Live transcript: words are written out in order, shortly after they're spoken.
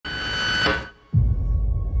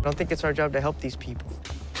I don't think it's our job to help these people.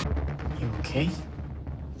 You okay?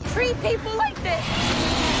 Treat people like this!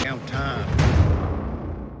 Count time.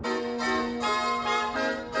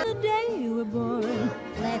 The day you were born,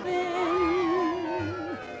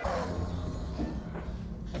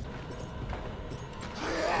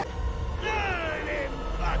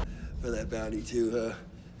 For that bounty too, huh?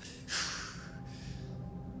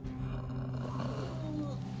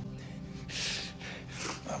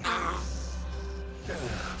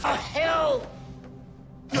 Hell!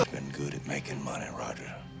 You've been good at making money,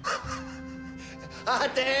 Roger. I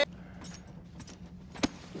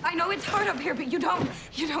know it's hard up here, but you don't.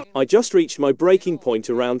 I just reached my breaking point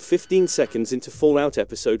around 15 seconds into Fallout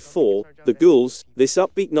Episode 4, The Ghouls. This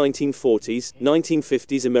upbeat 1940s,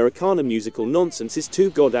 1950s Americana musical nonsense is too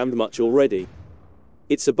goddamned much already.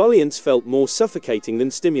 Its ebullience felt more suffocating than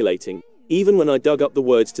stimulating, even when I dug up the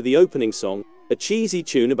words to the opening song, a cheesy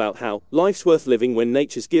tune about how life's worth living when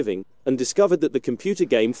nature's giving, and discovered that the computer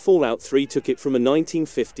game Fallout 3 took it from a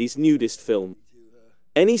 1950s nudist film.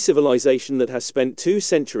 Any civilization that has spent 2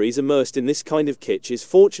 centuries immersed in this kind of kitsch is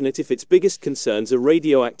fortunate if its biggest concerns are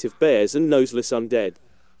radioactive bears and noseless undead.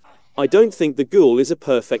 I don't think the Ghoul is a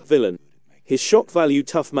perfect villain. His shock value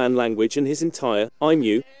tough man language and his entire, "I'm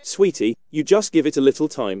you, sweetie, you just give it a little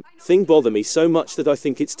time" thing bother me so much that I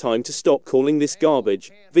think it's time to stop calling this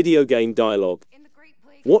garbage video game dialogue.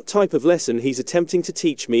 What type of lesson he's attempting to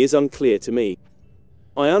teach me is unclear to me.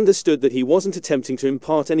 I understood that he wasn't attempting to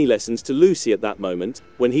impart any lessons to Lucy at that moment,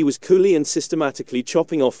 when he was coolly and systematically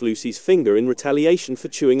chopping off Lucy's finger in retaliation for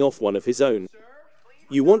chewing off one of his own.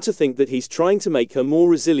 You want to think that he's trying to make her more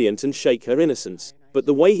resilient and shake her innocence, but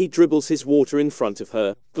the way he dribbles his water in front of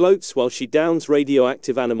her, gloats while she downs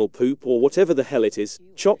radioactive animal poop or whatever the hell it is,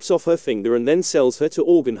 chops off her finger and then sells her to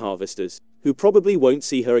organ harvesters, who probably won't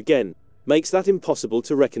see her again, makes that impossible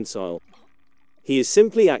to reconcile. He is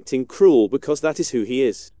simply acting cruel because that is who he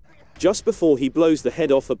is. Just before he blows the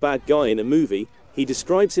head off a bad guy in a movie, he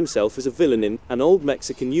describes himself as a villain in an old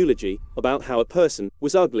Mexican eulogy about how a person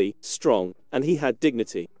was ugly, strong, and he had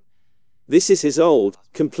dignity. This is his old,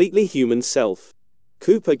 completely human self.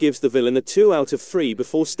 Cooper gives the villain a 2 out of 3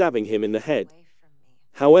 before stabbing him in the head.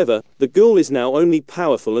 However, the Ghoul is now only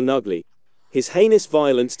powerful and ugly. His heinous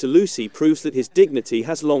violence to Lucy proves that his dignity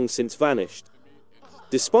has long since vanished.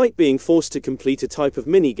 Despite being forced to complete a type of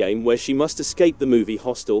minigame where she must escape the movie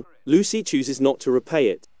hostel, Lucy chooses not to repay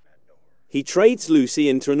it. He trades Lucy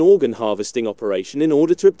into an organ harvesting operation in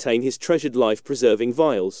order to obtain his treasured life-preserving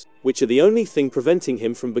vials, which are the only thing preventing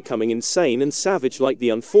him from becoming insane and savage like the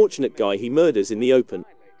unfortunate guy he murders in the open.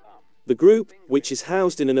 The group, which is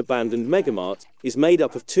housed in an abandoned megamart, is made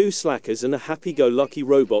up of 2 slackers and a happy-go-lucky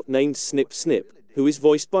robot named Snip Snip, who is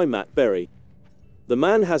voiced by Matt Berry. The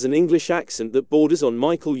man has an English accent that borders on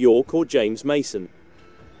Michael York or James Mason.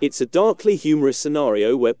 It's a darkly humorous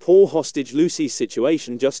scenario where poor hostage Lucy's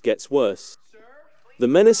situation just gets worse. The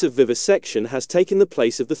menace of vivisection has taken the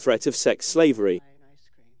place of the threat of sex slavery.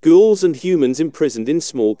 Ghouls and humans imprisoned in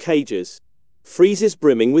small cages. Freezes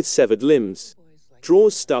brimming with severed limbs.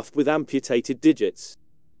 Drawers stuffed with amputated digits.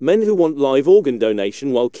 Men who want live organ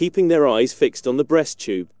donation while keeping their eyes fixed on the breast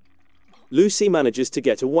tube. Lucy manages to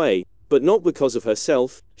get away, but not because of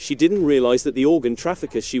herself. She didn't realize that the organ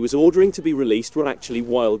traffickers she was ordering to be released were actually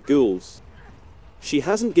wild ghouls. She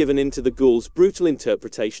hasn't given in to the ghouls' brutal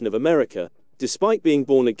interpretation of America, despite being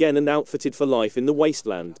born again and outfitted for life in the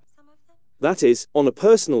wasteland. That is, on a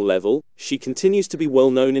personal level, she continues to be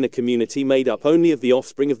well known in a community made up only of the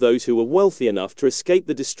offspring of those who were wealthy enough to escape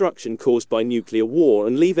the destruction caused by nuclear war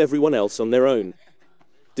and leave everyone else on their own.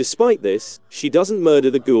 Despite this, she doesn't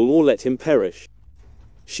murder the ghoul or let him perish.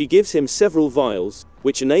 She gives him several vials,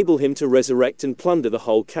 which enable him to resurrect and plunder the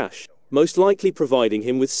whole cache, most likely providing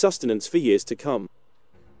him with sustenance for years to come.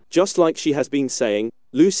 Just like she has been saying,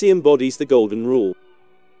 Lucy embodies the golden rule.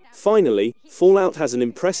 Finally, Fallout has an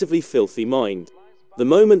impressively filthy mind. The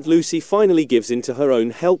moment Lucy finally gives in to her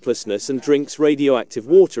own helplessness and drinks radioactive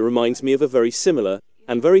water reminds me of a very similar,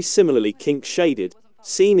 and very similarly kink-shaded,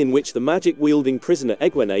 scene in which the magic-wielding prisoner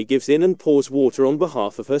Egwene gives in and pours water on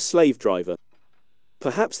behalf of her slave driver.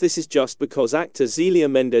 Perhaps this is just because actor Zelia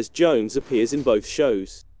Mendez-Jones appears in both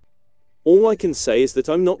shows. All I can say is that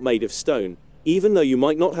I'm not made of stone, even though you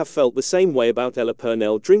might not have felt the same way about Ella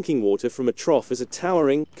Purnell drinking water from a trough as a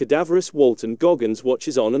towering, cadaverous Walton Goggins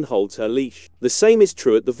watches on and holds her leash. The same is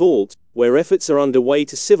true at the Vault, where efforts are underway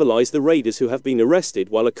to civilize the raiders who have been arrested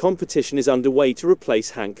while a competition is underway to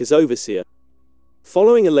replace Hank as overseer.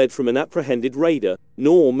 Following a lead from an apprehended raider,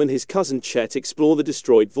 Norm and his cousin Chet explore the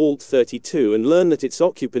destroyed Vault 32 and learn that its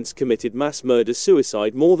occupants committed mass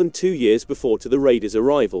murder-suicide more than 2 years before to the raiders'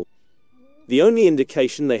 arrival. The only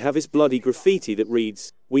indication they have is bloody graffiti that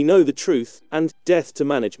reads, "We know the truth," and "Death to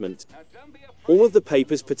management." All of the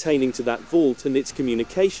papers pertaining to that vault and its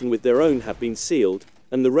communication with their own have been sealed,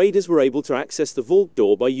 and the raiders were able to access the vault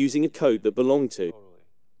door by using a code that belonged to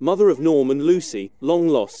mother of Norm and Lucy, long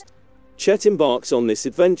lost. Chet embarks on this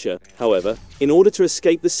adventure, however, in order to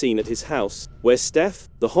escape the scene at his house, where Steph,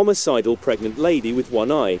 the homicidal pregnant lady with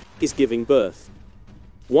one eye, is giving birth.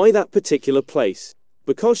 Why that particular place?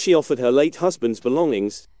 Because she offered her late husband's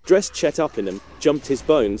belongings, dressed Chet up in them, jumped his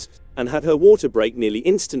bones, and had her water break nearly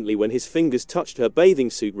instantly when his fingers touched her bathing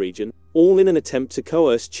suit region, all in an attempt to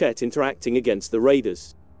coerce Chet into acting against the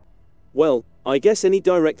raiders. Well, I guess any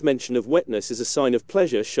direct mention of wetness as a sign of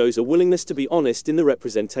pleasure shows a willingness to be honest in the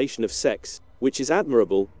representation of sex, which is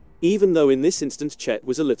admirable, even though in this instance Chet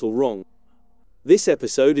was a little wrong. This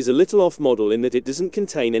episode is a little off-model in that it doesn't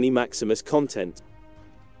contain any Maximus content.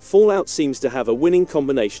 Fallout seems to have a winning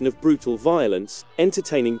combination of brutal violence,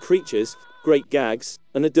 entertaining creatures, great gags,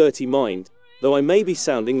 and a dirty mind, though I may be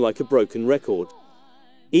sounding like a broken record.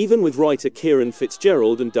 Even with writer Kieran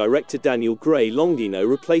Fitzgerald and director Daniel Gray Longino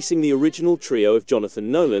replacing the original trio of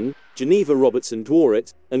Jonathan Nolan, Geneva Robertson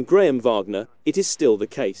Dworet, and Graham Wagner, it is still the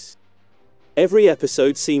case. Every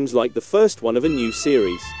episode seems like the first one of a new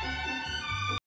series.